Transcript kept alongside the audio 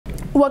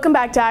Welcome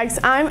back, JAGs.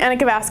 I'm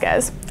Annika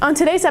Vasquez. On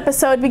today's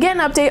episode, we get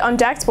an update on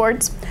JAG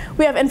sports,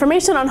 we have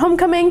information on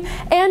homecoming,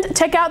 and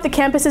check out the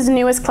campus's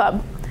newest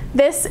club.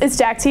 This is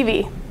JAG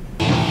TV.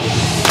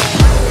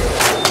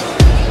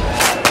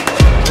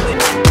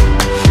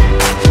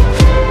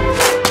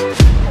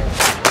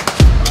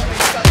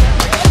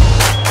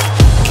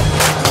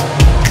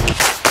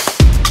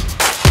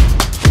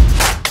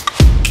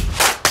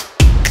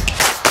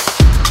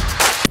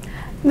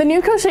 The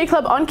new crochet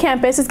club on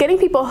campus is getting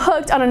people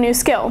hooked on a new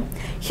skill.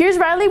 Here's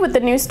Riley with the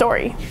new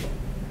story.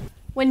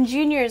 When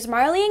juniors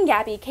Marley and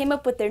Gabby came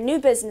up with their new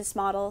business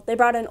model, they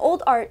brought an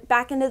old art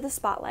back into the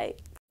spotlight: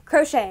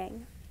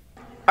 crocheting.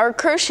 Our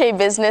crochet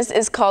business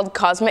is called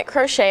Cosmic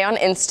Crochet on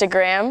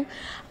Instagram.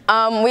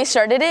 We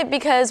started it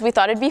because we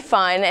thought it'd be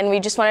fun and we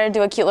just wanted to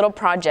do a cute little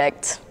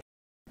project.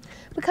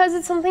 Because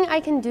it's something I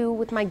can do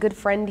with my good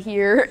friend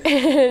here,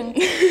 and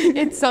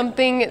it's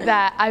something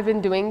that I've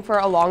been doing for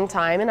a long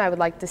time and I would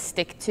like to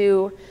stick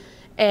to,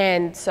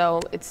 and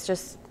so it's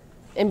just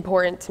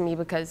important to me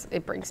because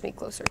it brings me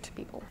closer to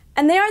people.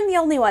 And they aren't the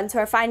only ones who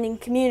are finding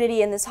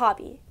community in this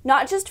hobby.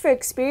 Not just for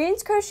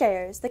experienced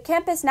crocheters, the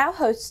campus now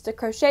hosts a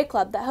crochet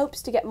club that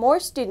hopes to get more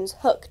students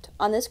hooked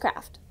on this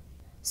craft.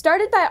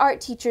 Started by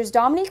art teachers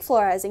Dominique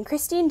Flores and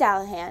Christine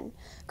Dallahan,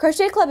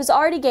 Crochet Club has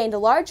already gained a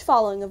large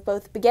following of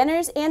both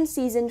beginners and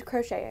seasoned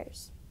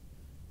crocheters.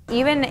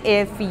 Even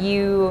if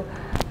you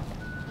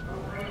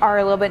are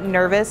a little bit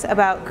nervous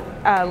about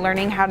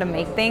learning how to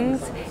make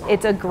things,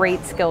 it's a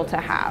great skill to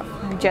have,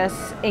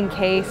 just in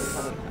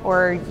case,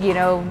 or you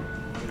know,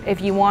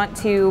 if you want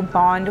to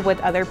bond with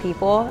other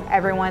people.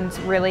 Everyone's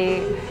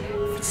really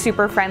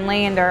super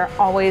friendly and are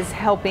always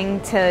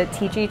helping to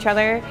teach each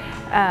other.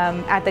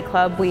 At the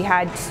club we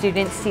had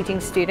students teaching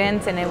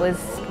students, and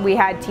we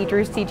had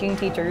teachers teaching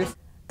teachers.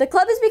 The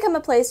club has become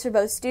a place for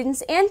both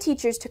students and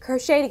teachers to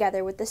crochet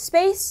together with the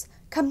space,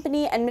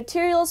 company, and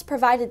materials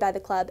provided by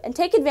the club, and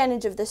take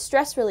advantage of the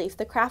stress relief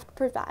the craft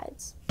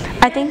provides.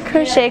 I think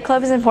Crochet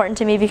Club is important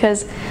to me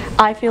because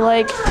I feel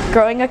like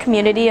growing a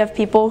community of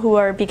people who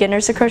are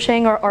beginners to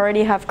crocheting or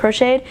already have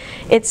crocheted,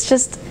 it's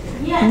just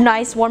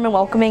nice, warm, and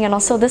welcoming. And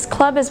also this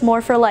club is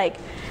more for like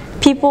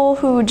people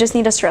who just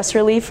need a stress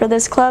relief for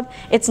this club.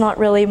 It's not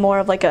really more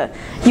of like a,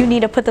 you need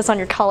to put this on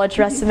your college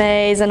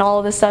resumes and all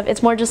of this stuff.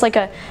 It's more just like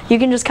a, you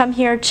can just come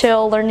here,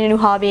 chill, learn a new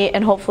hobby,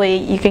 and hopefully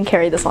you can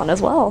carry this on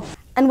as well.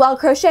 And while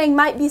crocheting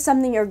might be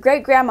something your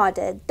great-grandma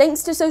did,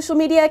 thanks to social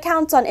media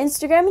accounts on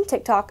Instagram and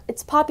TikTok,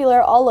 it's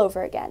popular all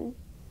over again.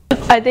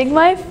 I think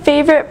my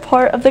favorite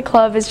part of the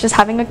club is just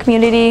having a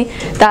community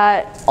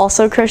that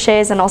also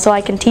crochets, and also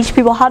I can teach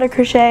people how to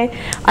crochet.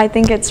 I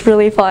think it's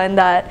really fun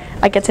that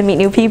I get to meet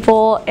new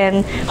people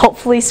and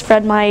hopefully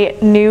spread my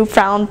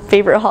newfound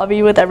favorite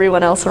hobby with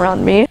everyone else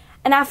around me.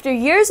 And after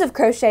years of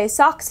crochet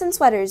socks and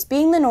sweaters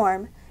being the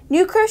norm,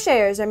 new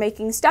crocheters are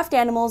making stuffed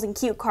animals and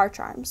cute car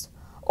charms,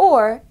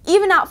 or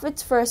even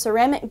outfits for a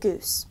ceramic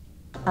goose.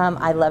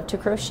 I love to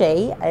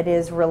crochet. It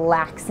is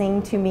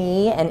relaxing to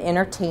me and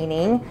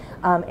entertaining,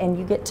 and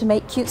you get to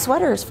make cute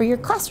sweaters for your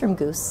classroom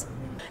goose.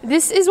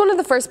 This is one of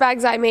the first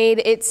bags I made.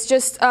 It's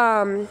just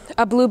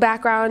a blue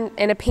background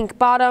and a pink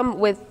bottom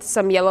with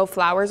some yellow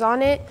flowers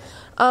on it.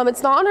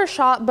 It's not on our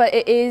shop, but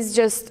it is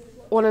just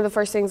one of the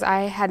first things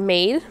I had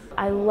made.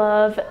 I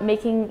love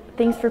making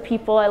things for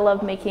people. I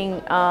love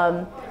making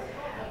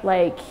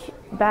like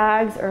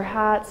bags or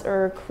hats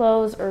or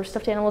clothes or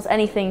stuffed animals,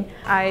 anything.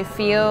 I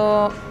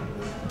feel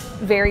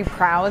very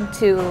proud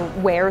to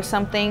wear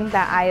something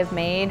that I have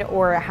made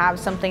or have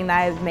something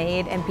that I've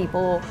made and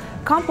people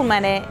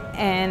compliment it,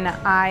 and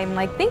I'm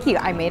like, thank you,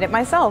 I made it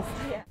myself.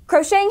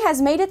 Crocheting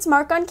has made its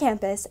mark on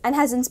campus and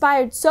has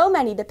inspired so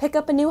many to pick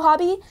up a new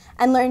hobby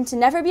and learn to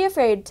never be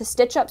afraid to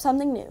stitch up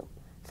something new.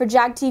 For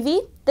JAG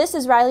TV, this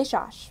is Riley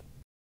Shosh.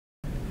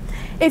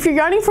 If you're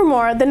yearning for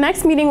more, the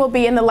next meeting will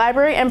be in the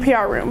library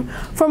NPR room.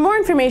 For more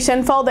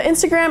information, follow the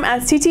Instagram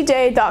at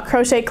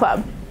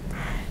ctj.crochetclub.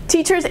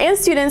 Teachers and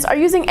students are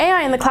using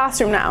AI in the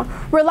classroom now,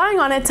 relying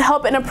on it to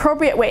help in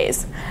appropriate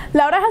ways.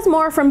 Laura has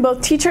more from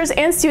both teachers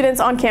and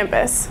students on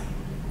campus.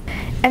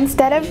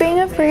 Instead of being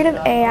afraid of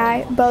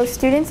AI, both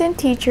students and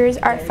teachers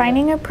are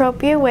finding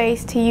appropriate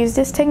ways to use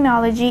this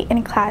technology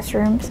in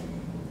classrooms.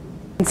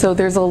 So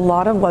there's a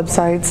lot of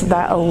websites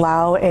that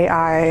allow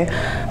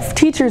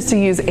teachers to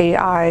use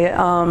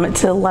AI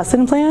to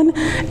lesson plan,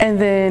 and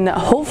then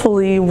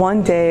hopefully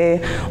one day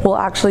we'll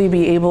actually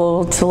be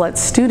able to let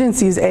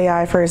students use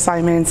AI for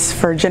assignments,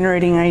 for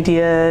generating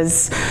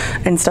ideas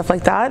and stuff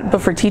like that.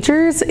 But for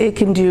teachers, it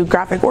can do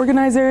graphic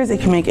organizers, it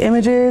can make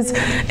images,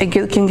 it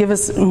can give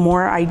us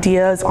more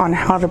ideas on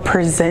how to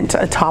present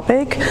a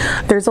topic.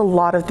 There's a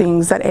lot of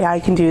things that AI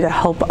can do to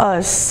help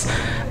us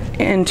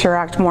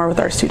interact more with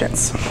our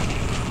students.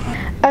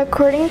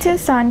 According to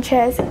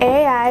Sanchez,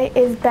 AI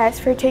is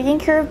best for taking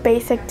care of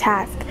basic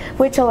tasks,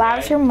 which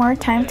allows her more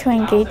time to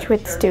engage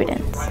with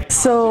students.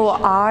 So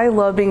I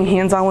love being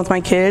hands-on with my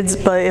kids,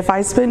 but if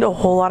I spend a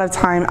whole lot of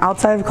time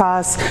outside of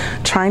class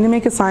trying to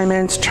make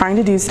assignments, trying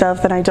to do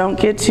stuff, then I don't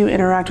get to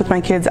interact with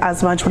my kids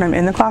as much when I'm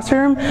in the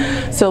classroom.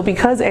 So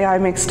because AI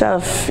makes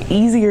stuff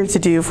easier to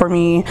do for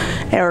me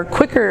or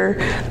quicker,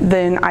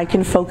 then I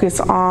can focus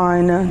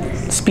on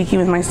speaking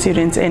with my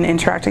students and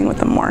interacting with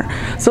them more.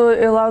 So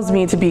it allows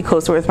me to be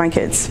closer with my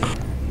kids.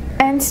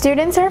 And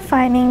students are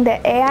finding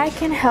that AI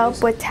can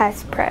help with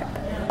test prep.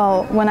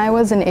 Well, when I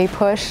was in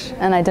APUSH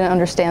and I didn't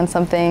understand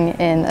something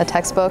in a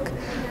textbook,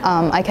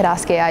 I could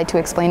ask AI to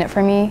explain it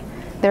for me.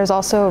 There's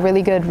also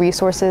really good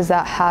resources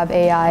that have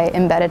AI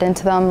embedded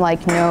into them,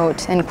 like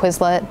Note and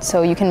Quizlet,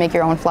 so you can make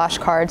your own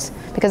flashcards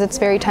because it's a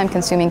very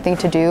time-consuming thing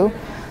to do.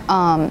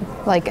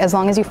 Like as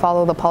long as you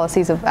follow the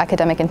policies of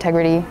academic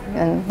integrity,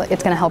 and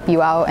it's going to help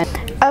you out.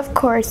 Of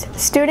course,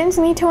 students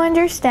need to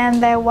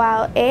understand that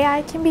while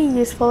AI can be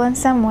useful in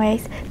some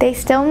ways, they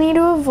still need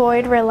to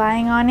avoid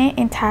relying on it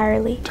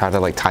entirely. Try to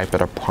like type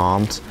in a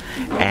prompt,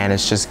 and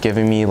it's just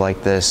giving me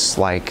like this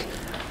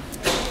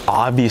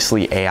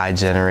obviously AI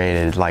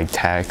generated like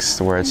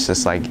text where it's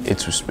just like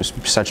it's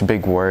such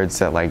big words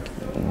that like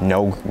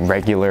no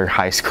regular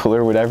high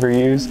schooler would ever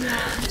use.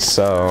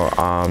 So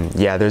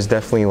yeah, there's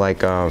definitely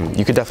like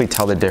you could definitely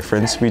tell the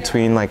difference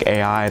between like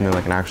AI and then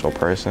like an actual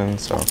person.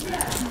 So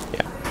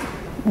yeah.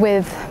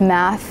 With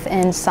math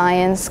and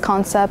science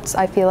concepts,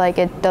 I feel like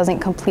it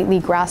doesn't completely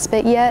grasp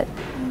it yet.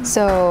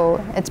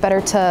 So it's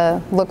better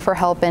to look for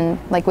help in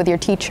like with your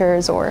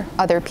teachers or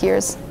other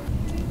peers.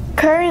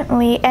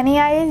 Currently,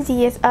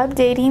 NEISD is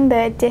updating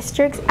the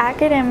district's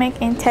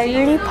academic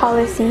integrity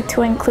policy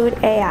to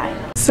include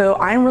AI. So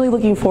I'm really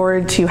looking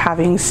forward to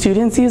having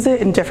students use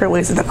it in different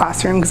ways in the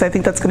classroom because I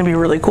think that's going to be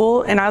really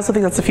cool, and I also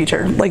think that's the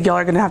future. Like, y'all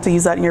are going to have to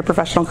use that in your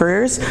professional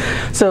careers.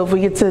 So if we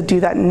get to do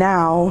that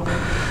now,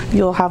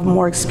 you'll have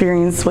more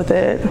experience with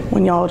it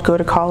when y'all go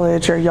to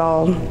college or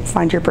y'all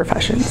find your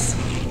professions.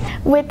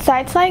 With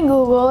sites like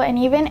Google and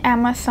even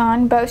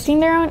Amazon boasting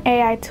their own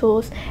AI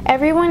tools,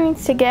 everyone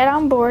needs to get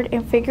on board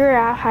and figure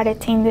out how to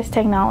tame this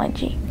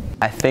technology.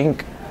 I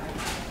think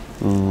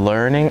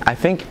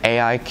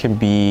AI can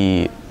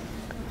be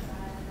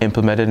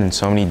implemented in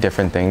so many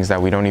different things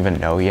that we don't even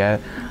know yet.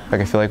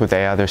 Like I feel like with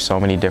AI there's so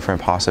many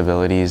different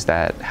possibilities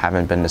that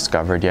haven't been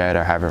discovered yet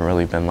or haven't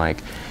really been like,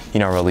 you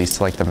know, released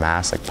to like the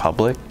mass like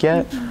public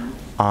yet.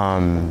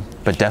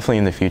 But definitely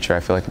in the future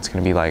I feel like it's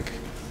going to be like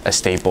a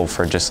staple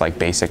for just like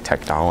basic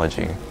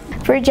technology.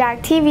 For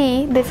JAG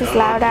TV, this is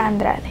Laura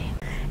Andrade.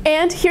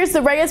 And here's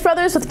the Reyes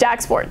brothers with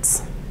JAG Sports.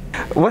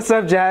 What's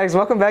up, Jags?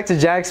 Welcome back to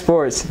JAG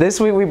Sports.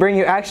 This week we bring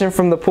you action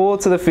from the pool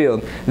to the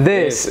field.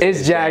 This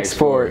is JAG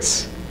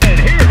Sports. And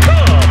here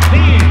comes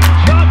the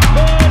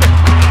shotgun.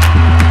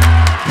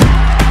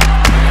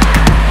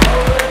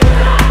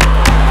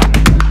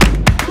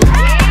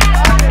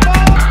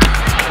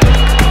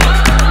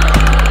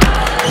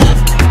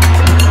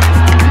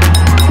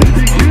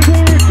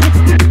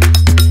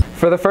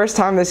 For the first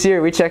time this year,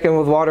 we check in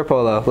with water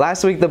polo.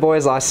 Last week, the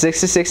boys lost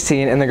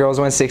 6-16 and the girls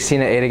went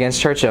 16-8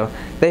 against Churchill.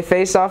 They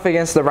faced off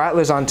against the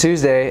Rattlers on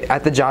Tuesday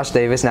at the Josh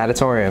Davis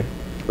Natatorium.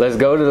 Let's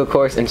go to the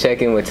course and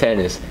check in with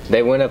tennis.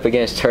 They went up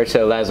against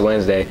Churchill last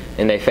Wednesday,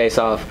 and they face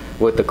off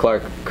with the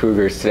Clark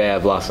Cougars today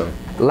at Blossom.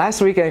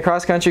 Last weekend,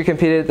 cross country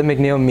competed at the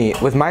McNeil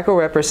Meet, with Michael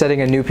Repper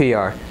setting a new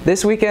PR.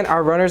 This weekend,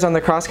 our runners on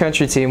the cross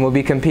country team will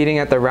be competing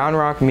at the Round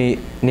Rock Meet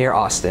near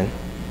Austin.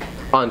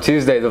 On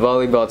Tuesday, the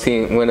volleyball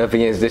team went up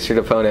against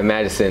district opponent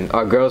Madison.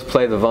 Our girls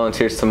play the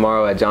Volunteers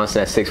tomorrow at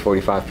Johnson at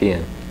 6:45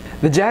 p.m.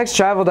 The Jags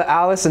traveled to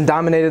Alice and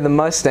dominated the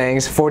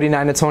Mustangs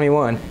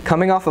 49-21.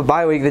 Coming off a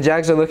bye week, the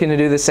Jags are looking to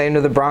do the same to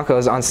the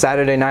Broncos on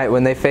Saturday night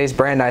when they face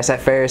Brandeis at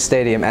Ferris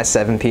Stadium at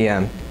 7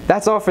 p.m.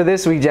 That's all for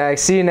this week,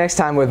 Jags. See you next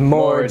time with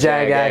more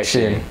Jag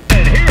action.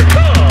 And here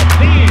comes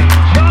the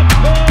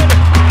shotgun.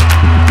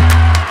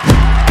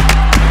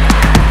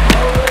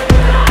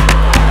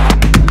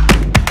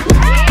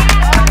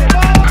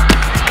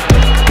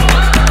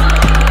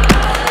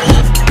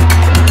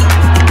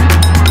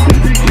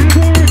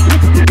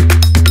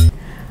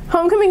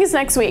 Homecoming is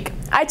next week.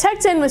 I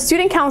checked in with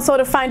Student Council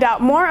to find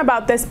out more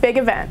about this big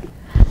event.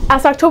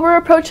 As October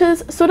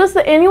approaches, so does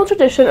the annual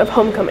tradition of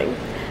homecoming.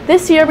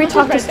 This year we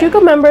talked to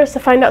STUCO members to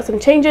find out some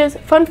changes,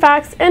 fun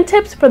facts, and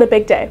tips for the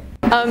big day.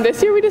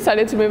 This year we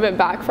decided to move it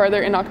back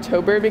farther in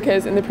October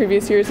because in the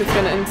previous years it's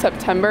been in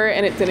September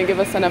and it didn't give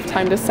us enough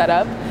time to set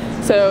up.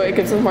 So it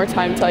gives us more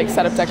time to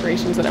set up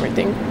decorations and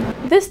everything.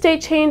 This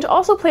date change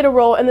also played a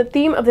role in the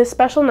theme of this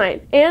special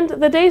night and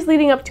the days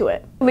leading up to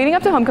it. Leading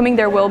up to homecoming,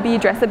 there will be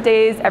dress-up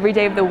days every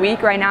day of the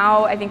week. Right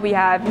now, I think we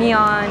have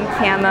neon,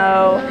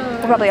 camo,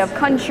 we'll probably have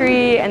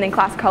country, and then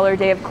class color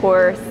day, of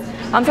course.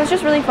 So it's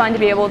just really fun to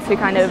be able to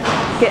kind of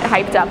get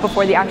hyped up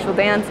before the actual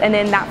dance. And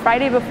then that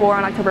Friday before,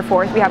 on October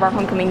 4th, we have our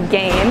homecoming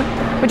game,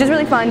 which is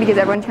really fun because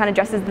everyone kind of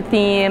dresses the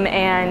theme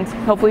and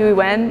hopefully we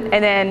win.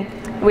 And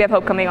then we have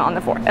homecoming on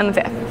the 4th and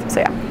the 5th, so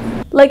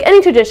yeah. Like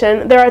any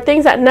tradition, there are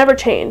things that never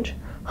change.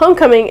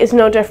 Homecoming is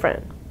no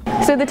different.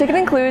 So the ticket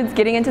includes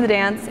getting into the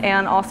dance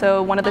and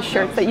also one of the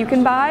shirts that you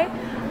can buy.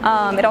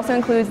 It also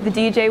includes the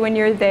DJ when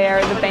you're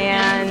there, the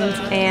band,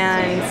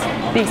 and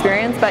the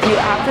experience, but you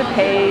have to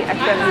pay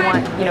extra if you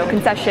want, you know,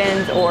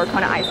 concessions or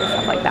Kona Ice or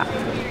stuff like that.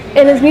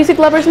 And as music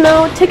lovers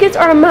know, tickets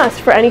are a must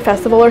for any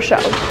festival or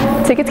show.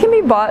 Tickets can be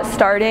bought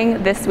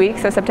starting this week,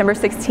 so September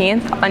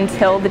 16th,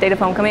 until the date of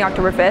homecoming,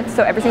 October 5th.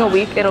 So every single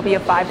week it'll be a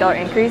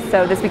 $5 increase.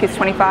 So this week it's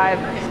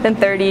 $25, then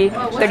 $30,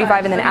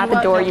 $35, and then at the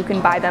door you can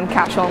buy them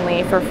cash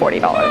only for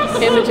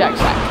 $40. In the JAG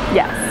Shack.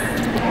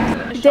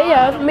 Yes. Day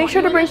of, make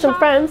sure to bring some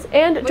friends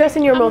and dress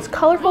in your most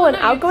colorful and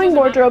outgoing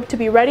wardrobe to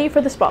be ready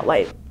for the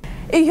spotlight.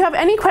 If you have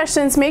any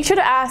questions, make sure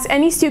to ask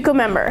any Stuco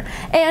member.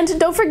 And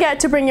don't forget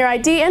to bring your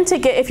ID and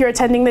ticket if you're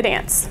attending the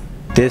dance.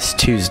 This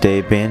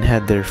Tuesday, band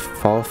had their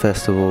fall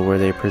festival where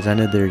they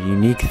presented their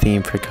unique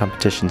theme for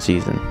competition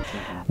season.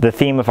 The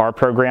theme of our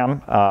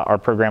program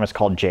is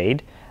called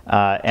Jade,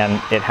 and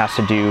it has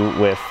to do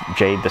with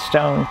jade the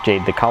stone,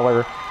 jade the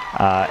color,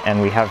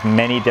 and we have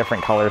many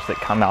different colors that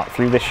come out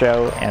through the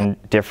show and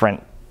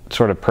different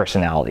sort of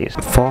personalities.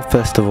 Fall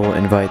Festival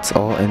invites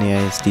all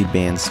NAISD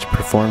bands to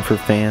perform for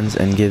fans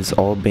and gives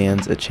all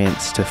bands a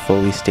chance to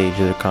fully stage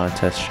their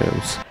contest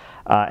shows.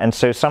 And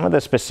so some of the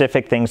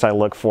specific things I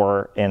look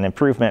for in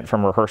improvement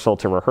from rehearsal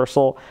to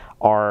rehearsal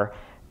are,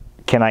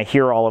 can I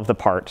hear all of the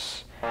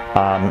parts?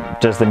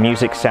 Does the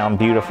music sound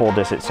beautiful?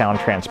 Does it sound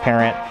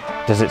transparent?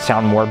 Does it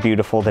sound more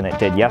beautiful than it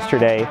did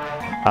yesterday?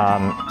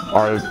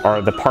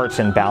 Are the parts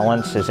in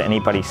balance? Is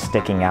anybody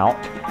sticking out?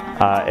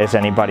 Is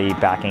anybody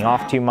backing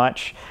off too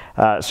much?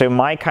 So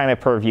my kind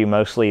of purview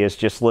mostly is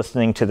just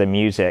listening to the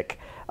music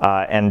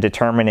and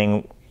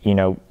determining, you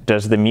know,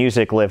 does the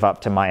music live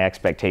up to my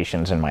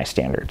expectations and my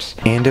standards?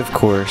 And of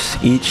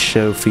course, each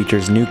show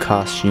features new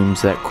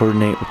costumes that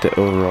coordinate with the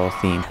overall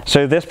theme.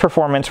 So this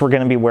performance, we're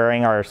going to be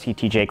wearing our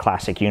CTJ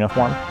Classic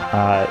uniform.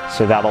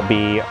 So that'll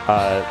be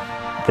our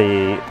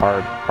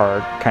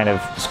kind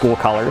of school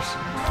colors.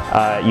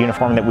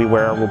 Uniform that we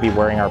wear, we'll be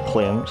wearing our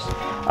plumes.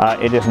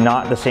 It is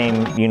not the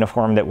same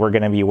uniform that we're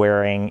going to be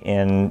wearing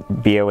in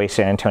BOA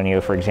San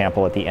Antonio, for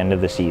example, at the end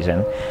of the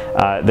season.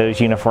 Those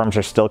uniforms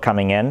are still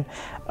coming in,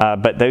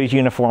 but those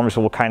uniforms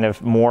will kind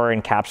of more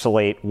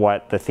encapsulate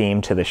what the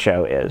theme to the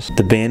show is.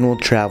 The band will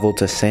travel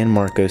to San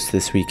Marcos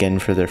this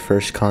weekend for their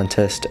first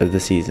contest of the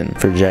season.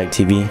 For JAG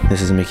TV,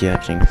 this is Mickey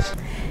Hutchings.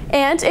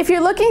 And if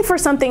you're looking for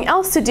something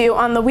else to do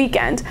on the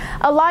weekend,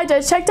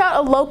 Elijah checked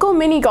out a local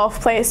mini golf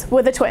place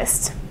with a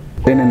twist.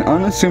 In an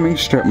unassuming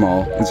strip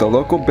mall is a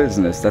local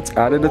business that's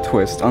added a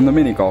twist on the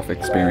mini golf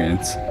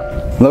experience.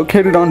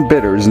 Located on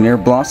Bitters near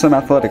Blossom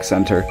Athletic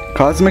Center,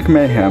 Cosmic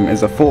Mayhem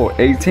is a full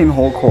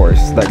 18-hole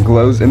course that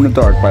glows in the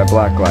dark by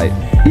black light.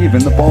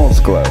 Even the balls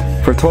glow.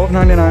 For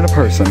 $12.99 a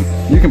person,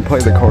 you can play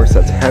the course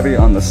that's heavy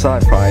on the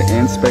sci-fi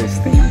and space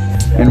theme.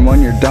 And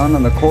when you're done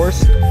on the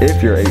course,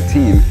 if you're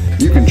 18,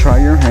 you can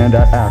try your hand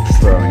at axe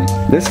throwing.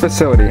 This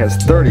facility has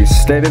 30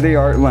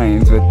 state-of-the-art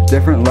lanes with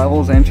different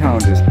levels and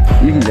challenges.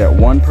 You can get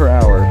one per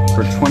hour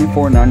for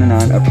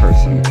 $24.99 a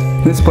person.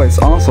 This place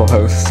also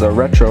hosts a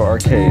retro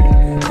arcade,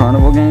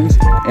 carnival games,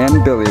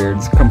 and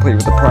billiards, complete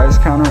with a prize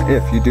counter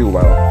if you do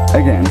well.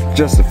 Again,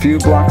 just a few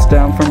blocks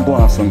down from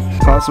Blossom,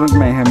 Cosmic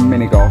Mayhem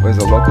Mini Golf is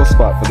a local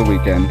spot for the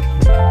weekend.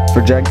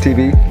 For JAG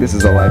TV, this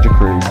is Elijah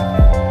Cruz.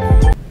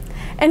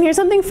 And here's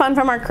something fun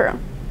from our crew.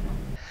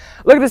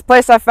 Look at this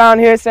place I found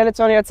here in San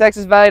Antonio,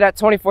 Texas, valued at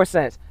 24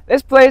 cents.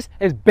 This place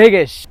is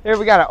biggish. Here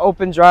we got an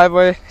open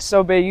driveway,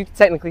 so big you can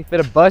technically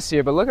fit a bus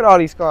here, but look at all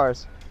these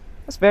cars.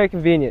 That's very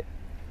convenient.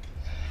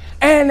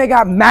 And they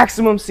got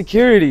maximum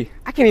security.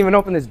 I can't even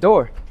open this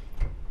door.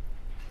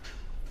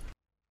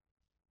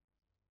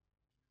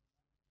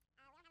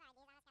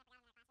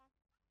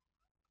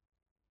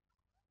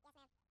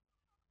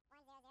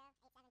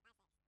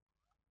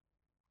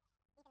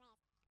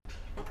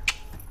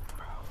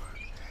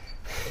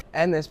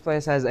 And this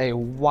place has a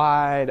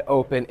wide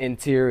open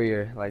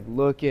interior. Like,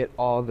 look at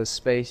all the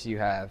space you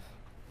have.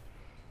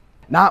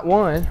 Not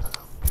one,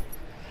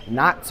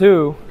 not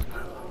two,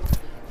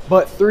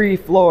 but 3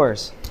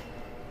 floors.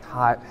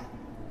 Hot.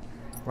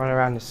 Run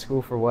around the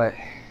school for what?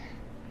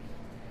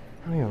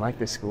 I don't even like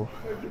this school.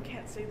 You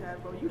can't say that,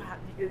 bro. You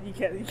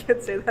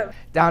can't say that.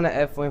 Down at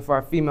F-Wing for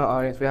our female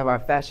audience, we have our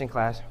fashion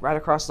class. Right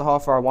across the hall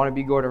for our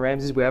wannabe Gordon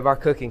Ramsays, we have our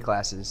cooking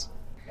classes.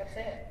 That's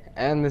it.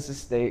 And this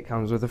estate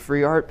comes with a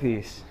free art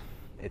piece.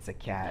 It's a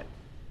cat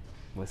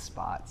with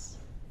spots.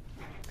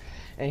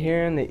 And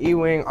here in the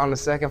E-Wing on the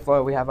 2nd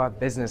floor, we have our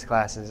business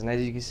classes. And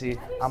as you can see,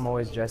 I'm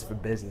always dressed for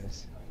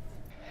business.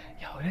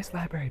 Yo, this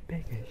library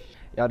biggish.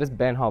 Yo, this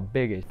band hall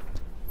biggish.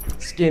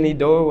 Skinny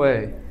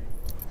doorway.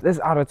 This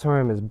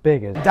auditorium is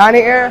biggish.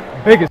 Dining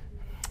area, biggest.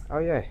 Oh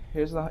yeah,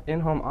 here's the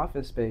in-home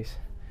office space.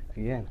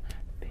 Again,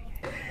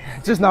 biggish.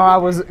 Just know I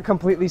was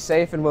completely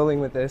safe and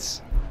willing with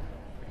this.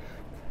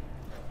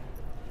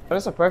 But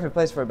it's a perfect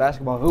place for a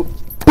basketball hoop.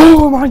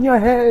 Boom on your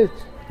head.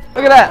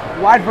 Look at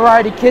that, wide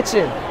variety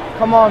kitchen.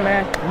 Come on,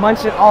 man,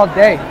 munching all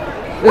day.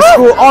 This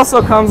school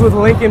also comes with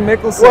Lincoln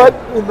Mickelson.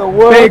 What in the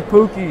world? Big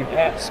Pookie.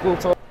 Yeah, school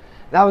tour.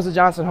 That was the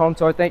Johnson home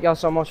tour. Thank y'all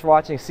so much for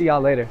watching. See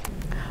y'all later.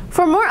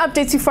 For more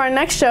updates before our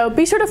next show,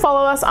 be sure to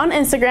follow us on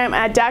Instagram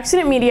at JAG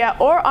Student Media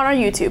or on our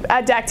YouTube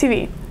at JAG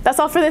TV. That's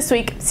all for this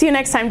week. See you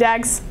next time,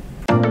 JAGs.